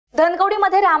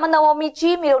धनकवडीमध्ये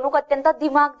रामनवमीची मिरवणूक अत्यंत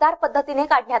दिमागदार पद्धतीने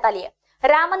काढण्यात आली आहे।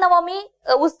 रामनवमी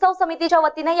उत्सव समितीच्या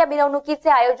वतीने या मिरवणुकीचे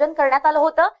आयोजन करण्यात आलं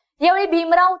होतं। यावेळी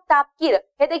भीमराव तापकीर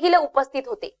हे देखील उपस्थित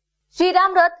होते।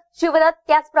 श्रीराम रथ, शिवरथ,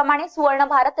 त्याचप्रमाणे सुवर्ण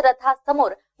भारत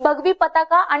रथासमोर भगवी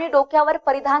पताका आणि डोक्यावर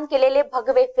परिधान केलेले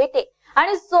भगवे फेटे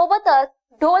आणि सोबतच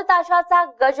ढोल ताशाचा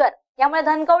गजर यामुळे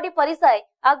धनकवडी परिसर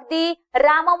अगदी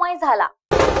राममय झाला।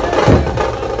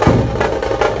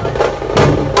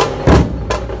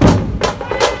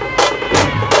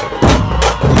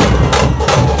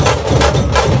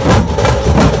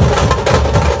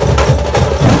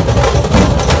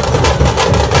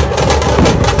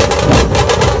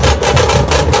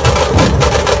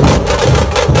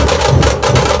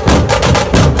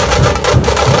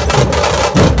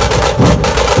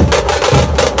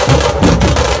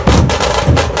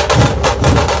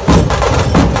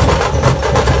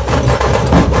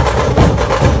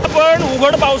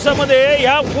 पावसामध्ये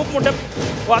ह्या खूप मोठ्या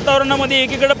वातावरणामध्ये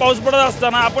एकीकडे पाऊस पडत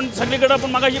असताना आपण सगळीकडे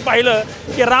आपण मगाशी पाहिलं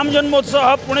की राम जन्मोत्सव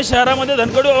हा पुणे शहरामध्ये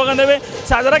धनकवडी विभागामध्ये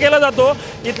साजरा केला जातो।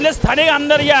 इथले स्थानिक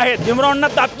आमदार जे आहेत भीमराव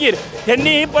तापकीर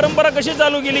यांनी ही परंपरा कशी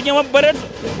चालू केली किंवा बरेच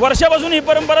वर्षापासून ही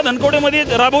परंपरा धनकवडीमध्ये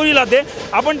राबवली जाते।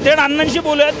 आपण थेट अण्णांशी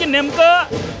बोलूयात की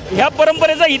नेमकं ह्या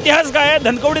परंपरेचा इतिहास काय आहे,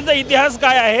 धनकवडीचा इतिहास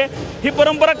काय आहे, ही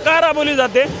परंपरा का राबवली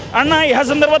जाते। अण्णा ह्या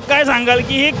संदर्भात काय सांगाल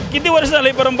की ही किती वर्ष झाली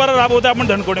ही परंपरा राबवते आपण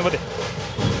धनकवडीमध्ये?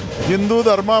 हिंदू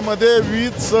धर्मामध्ये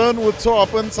विविध सण उत्सव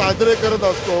आपण साजरे करत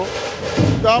असतो।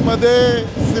 त्यामध्ये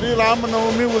श्री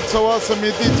रामनवमी उत्सव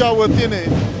समितीच्या वतीने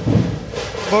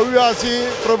भव्य अशी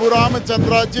प्रभू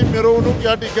रामचंद्राची मिरवणूक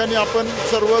या ठिकाणी आपण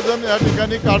सर्वजण या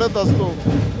ठिकाणी काढत असतो।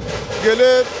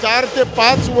 गेले 4 ते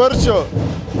 5 वर्ष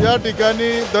या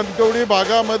ठिकाणी धनकवडी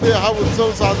भागामध्ये हा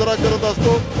उत्सव साजरा करत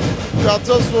असतो।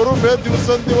 त्याचं स्वरूप हे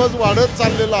दिवसेंदिवस वाढत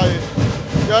चाललेलं आहे।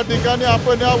 या ठिकाणी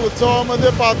आपण या उत्सवामध्ये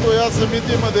पाहतो, या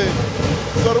समितीमध्ये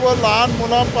सर्व लहान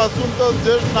मुलांपासून तर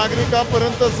ज्येष्ठ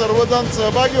नागरिकांपर्यंत सर्वजण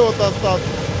सहभागी होत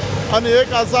असतात आणि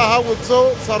एक असा हा उत्सव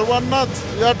सर्वांनाच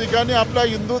या ठिकाणी आपल्या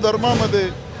हिंदू धर्मामध्ये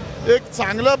एक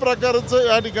चांगल्या प्रकारचं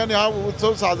या ठिकाणी हा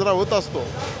उत्सव साजरा होत असतो।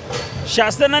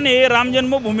 शासनाने राम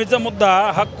जन्मभूमीचा मुद्दा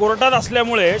हा कोर्टात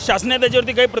असल्यामुळे शासनाने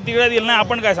त्याच्यावरती काही प्रतिक्रिया दिली नाही,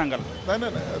 आपण काय सांगाल?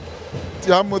 नाही,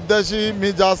 या मुद्द्याशी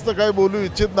मी जास्त काही बोलू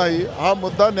इच्छित नाही। हा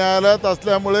मुद्दा न्यायालयात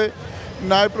असल्यामुळे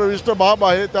न्यायप्रविष्ट बाब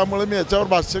आहे, त्यामुळे मी याच्यावर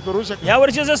भाष्य करू शकतो। या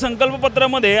वर्षीच्या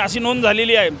संकल्पपत्रामध्ये अशी नोंद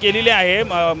केलेली आहे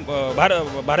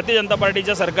भारतीय जनता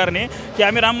पार्टीच्या सरकारने की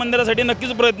आम्ही राम मंदिरासाठी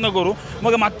नक्कीच प्रयत्न करू।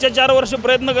 मग मागच्या 4 वर्ष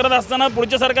प्रयत्न करत असताना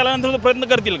पुढच्या सरकारनंतर प्रयत्न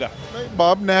करतील का? नाही,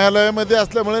 बाब न्यायालयामध्ये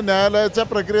असल्यामुळे न्यायालयाच्या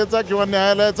प्रक्रियेचा किंवा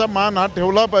न्यायालयाचा मान हा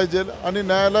ठेवला पाहिजे आणि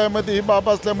न्यायालयामध्ये ही बाब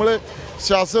असल्यामुळे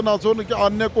शासन असो की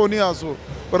अन्य कोणी असो,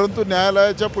 परंतु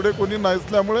न्यायालयाच्या पुढे कोणी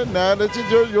नसल्यामुळे न्यायालयाची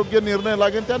जो योग्य निर्णय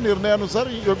लागेल त्या निर्णयानुसार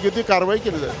योग्य ती कारवाई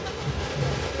केली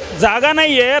जाईल। जागा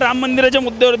नाही आहे राम मंदिराच्या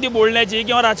मुद्द्यावरती बोलण्याची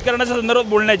किंवा राजकारणाच्या संदर्भात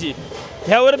बोलण्याची।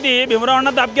 ह्यावरती भीमराव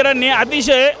तापकीरांनी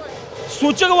अतिशय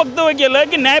सूचक वक्तव्य केलं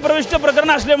की न्यायप्रविष्ट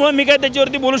प्रकरण असल्यामुळे मी काय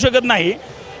त्याच्यावरती बोलू शकत नाही।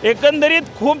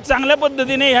 एकंदरीत खूप चांगल्या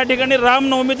पद्धतीने ह्या ठिकाणी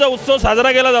रामनवमीचा उत्सव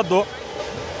साजरा केला जातो।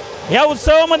 ह्या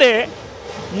उत्सवामध्ये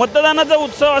मतदानाचा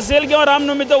उत्सव असेल किंवा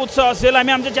रामनवमीचा उत्सव असेल,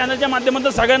 आम्ही आमच्या चॅनलच्या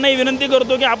माध्यमातून सगळ्यांनाही विनंती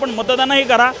करतो की आपण मतदानही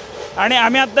करा आणि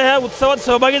आम्ही आत्ता ह्या उत्सवात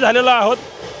सहभागी झालेलो आहोत।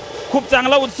 खूप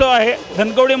चांगला उत्सव आहे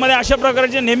धनकवडीमध्ये, अशा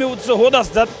प्रकारचे नेहमी उत्सव होत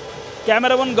असतात।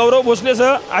 कॅमेरामन गौरव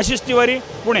भोसलेसह आशिष तिवारी,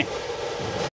 पुणे।